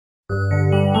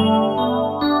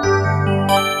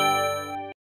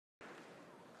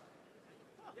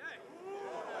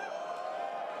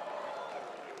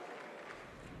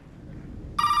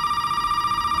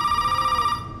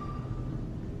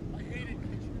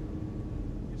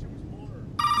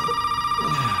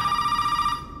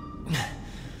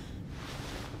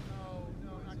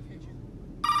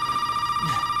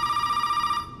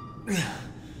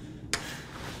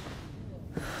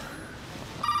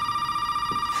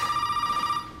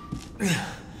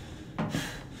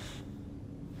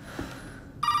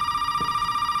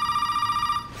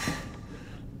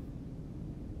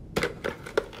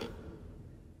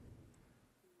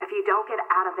you don't get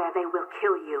out of there, they will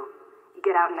kill you. You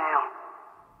get out now.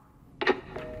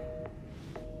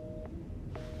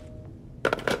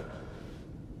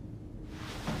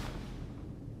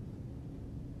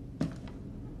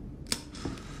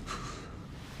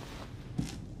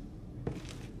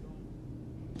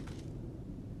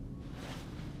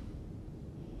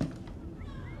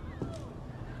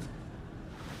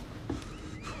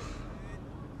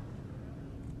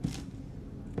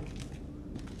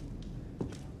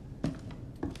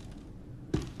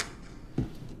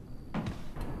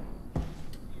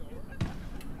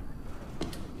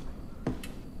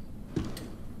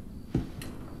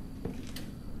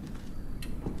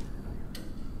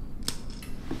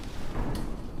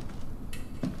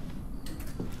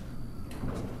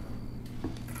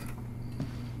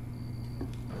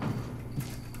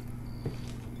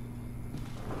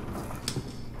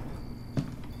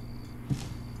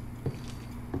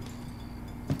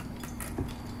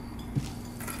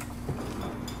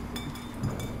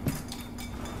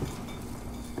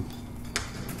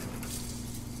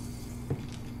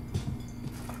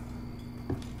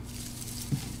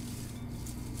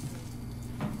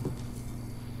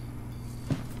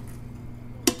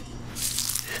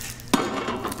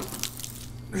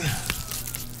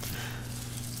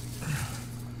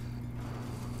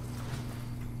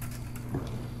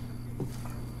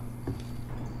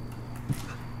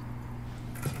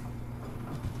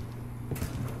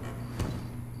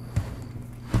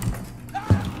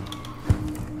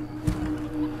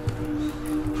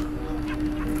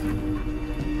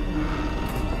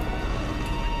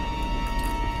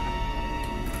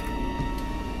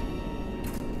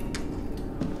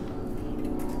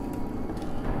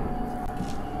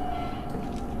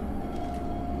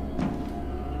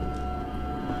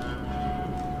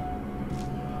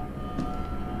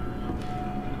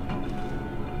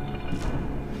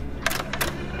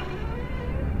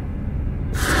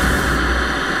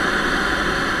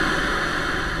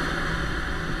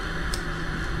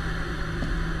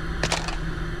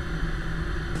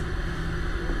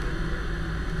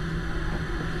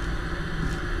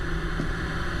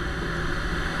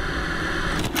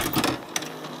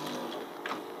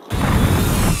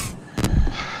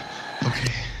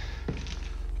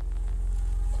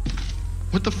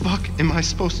 What the fuck am I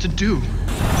supposed to do?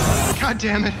 God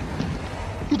damn it.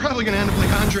 I'm probably gonna end up like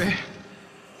Andre.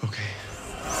 Okay.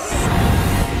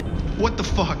 What the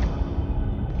fuck?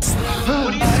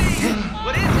 What do you see?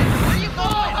 What is it? Where are you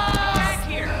going? Get back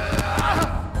here!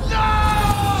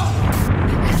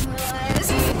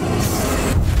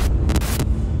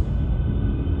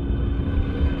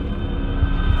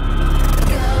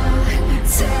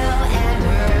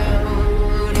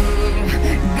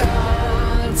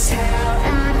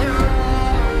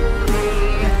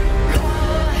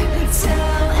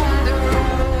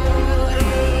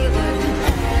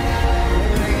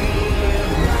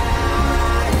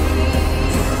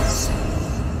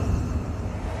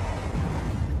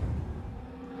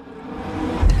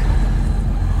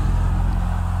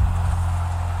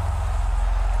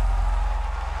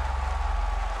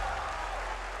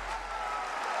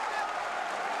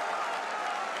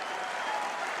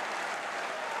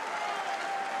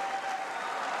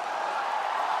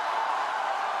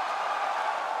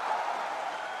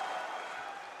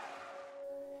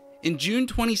 In June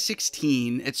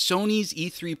 2016, at Sony's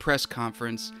E3 press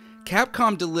conference,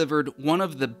 Capcom delivered one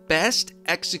of the best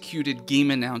executed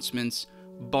game announcements,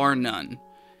 bar none.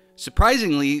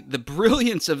 Surprisingly, the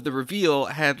brilliance of the reveal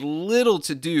had little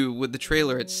to do with the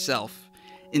trailer itself.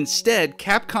 Instead,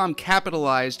 Capcom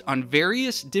capitalized on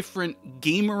various different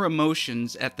gamer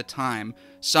emotions at the time,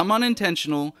 some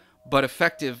unintentional, but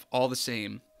effective all the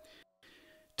same.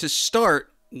 To start,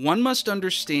 one must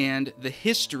understand the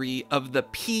history of the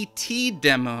PT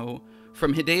demo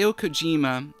from Hideo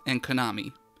Kojima and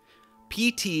Konami.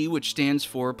 PT, which stands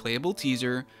for Playable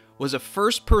Teaser, was a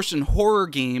first-person horror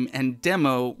game and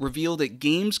demo revealed at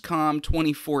Gamescom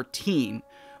 2014,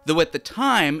 though at the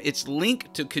time its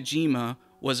link to Kojima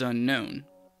was unknown.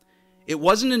 It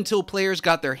wasn't until players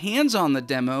got their hands on the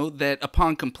demo that,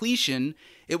 upon completion,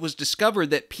 it was discovered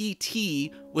that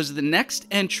PT was the next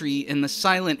entry in the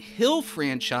Silent Hill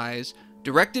franchise,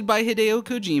 directed by Hideo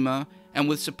Kojima and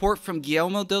with support from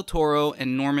Guillermo del Toro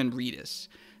and Norman Reedus.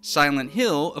 Silent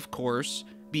Hill, of course,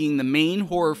 being the main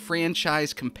horror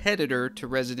franchise competitor to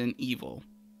Resident Evil.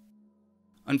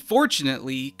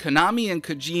 Unfortunately, Konami and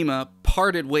Kojima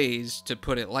parted ways, to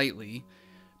put it lightly.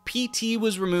 PT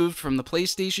was removed from the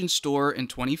PlayStation Store in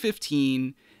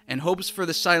 2015, and hopes for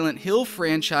the Silent Hill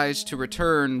franchise to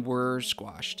return were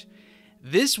squashed.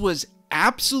 This was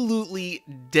absolutely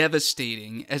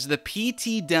devastating, as the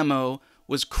PT demo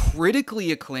was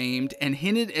critically acclaimed and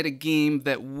hinted at a game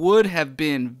that would have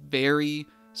been very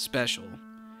special.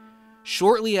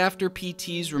 Shortly after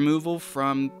PT's removal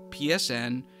from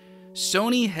PSN,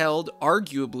 Sony held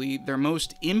arguably their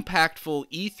most impactful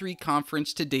E3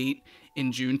 conference to date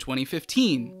in June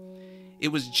 2015. It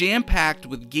was jam-packed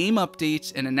with game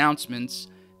updates and announcements,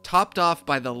 topped off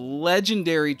by the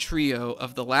legendary trio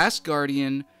of The Last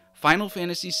Guardian, Final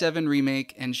Fantasy VII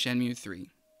Remake, and Shenmue 3.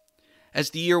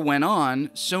 As the year went on,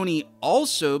 Sony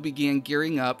also began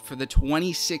gearing up for the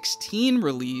 2016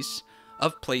 release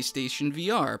of PlayStation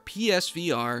VR,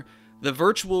 PSVR, the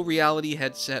virtual reality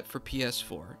headset for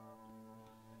PS4.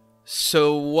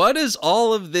 So what does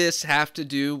all of this have to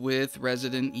do with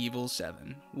Resident Evil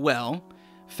 7? Well,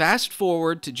 fast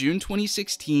forward to June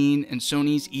 2016 and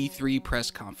Sony's E3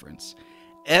 press conference.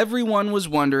 Everyone was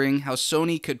wondering how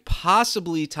Sony could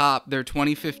possibly top their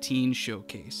 2015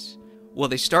 showcase. Well,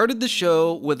 they started the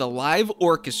show with a live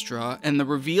orchestra and the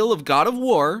reveal of God of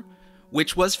War,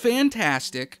 which was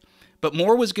fantastic, but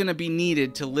more was going to be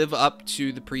needed to live up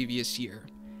to the previous year.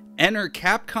 Enter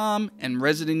Capcom and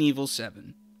Resident Evil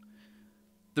 7.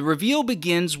 The reveal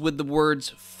begins with the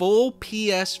words full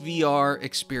PSVR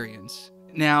experience.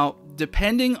 Now,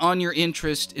 depending on your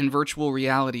interest in virtual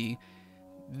reality,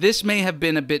 this may have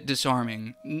been a bit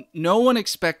disarming. No one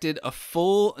expected a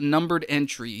full numbered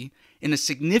entry in a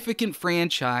significant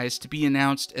franchise to be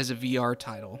announced as a VR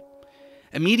title.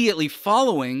 Immediately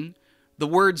following, the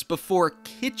words "before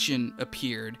Kitchen"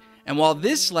 appeared, and while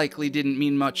this likely didn't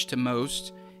mean much to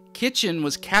most, Kitchen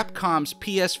was Capcom's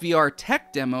PSVR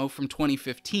tech demo from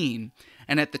 2015,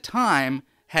 and at the time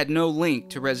had no link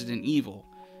to Resident Evil.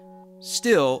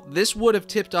 Still, this would have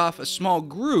tipped off a small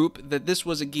group that this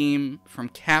was a game from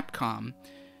Capcom.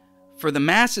 For the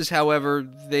masses, however,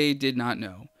 they did not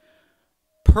know.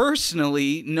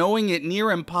 Personally, knowing it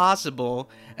near impossible,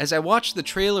 as I watched the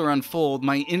trailer unfold,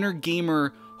 my inner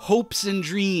gamer hopes and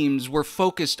dreams were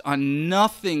focused on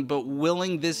nothing but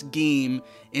willing this game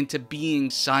into being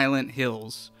Silent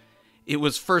Hills. It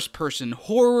was first-person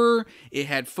horror, it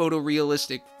had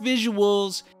photorealistic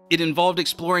visuals, it involved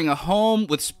exploring a home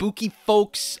with spooky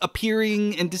folks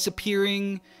appearing and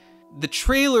disappearing. The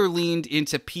trailer leaned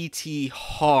into PT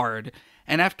hard,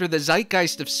 and after the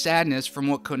zeitgeist of sadness from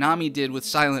what Konami did with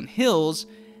Silent Hills,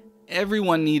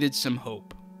 everyone needed some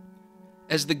hope.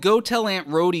 As the Go Tell Aunt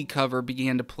Rhody cover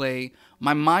began to play,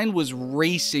 my mind was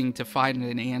racing to find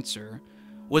an answer.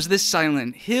 Was this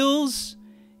Silent Hills?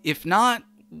 If not,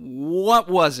 what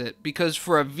was it? Because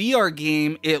for a VR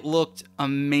game, it looked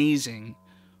amazing.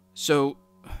 So,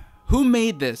 who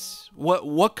made this?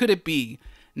 What could it be?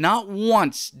 Not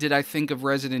once did I think of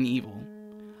Resident Evil.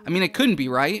 I mean, it couldn't be,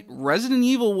 right? Resident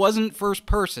Evil wasn't first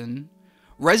person.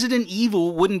 Resident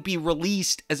Evil wouldn't be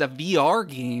released as a VR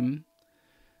game.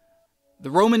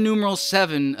 The Roman numeral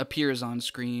 7 appears on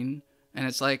screen, and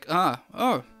it's like,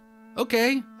 oh,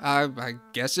 okay, I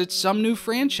guess it's some new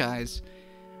franchise.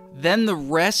 Then the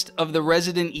rest of the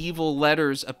Resident Evil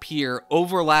letters appear,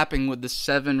 overlapping with the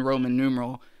 7 Roman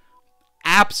numeral.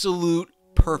 Absolute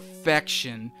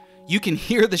perfection. You can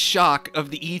hear the shock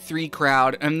of the E3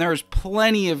 crowd, and there's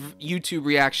plenty of YouTube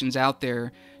reactions out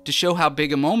there to show how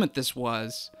big a moment this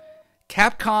was.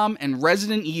 Capcom and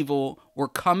Resident Evil were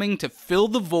coming to fill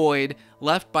the void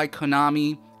left by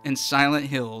Konami and Silent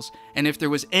Hills, and if there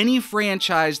was any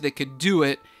franchise that could do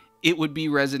it, it would be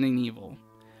Resident Evil.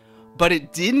 But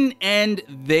it didn't end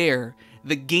there.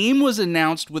 The game was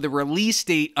announced with a release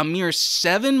date a mere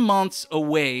 7 months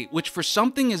away, which for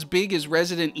something as big as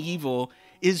Resident Evil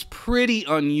is pretty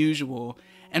unusual.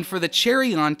 And for the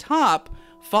cherry on top,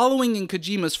 following in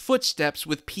Kojima's footsteps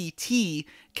with PT,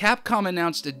 Capcom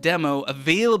announced a demo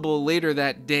available later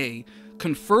that day,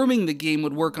 confirming the game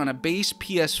would work on a base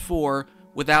PS4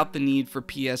 without the need for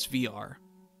PSVR.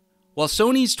 While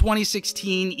Sony's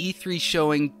 2016 E3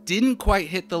 showing didn't quite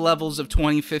hit the levels of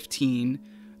 2015,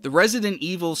 the Resident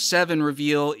Evil 7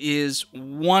 reveal is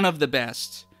one of the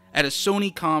best, at a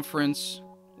Sony conference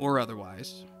or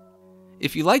otherwise.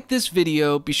 If you like this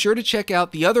video, be sure to check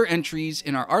out the other entries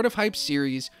in our Art of Hype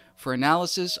series for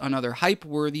analysis on other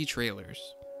hype-worthy trailers.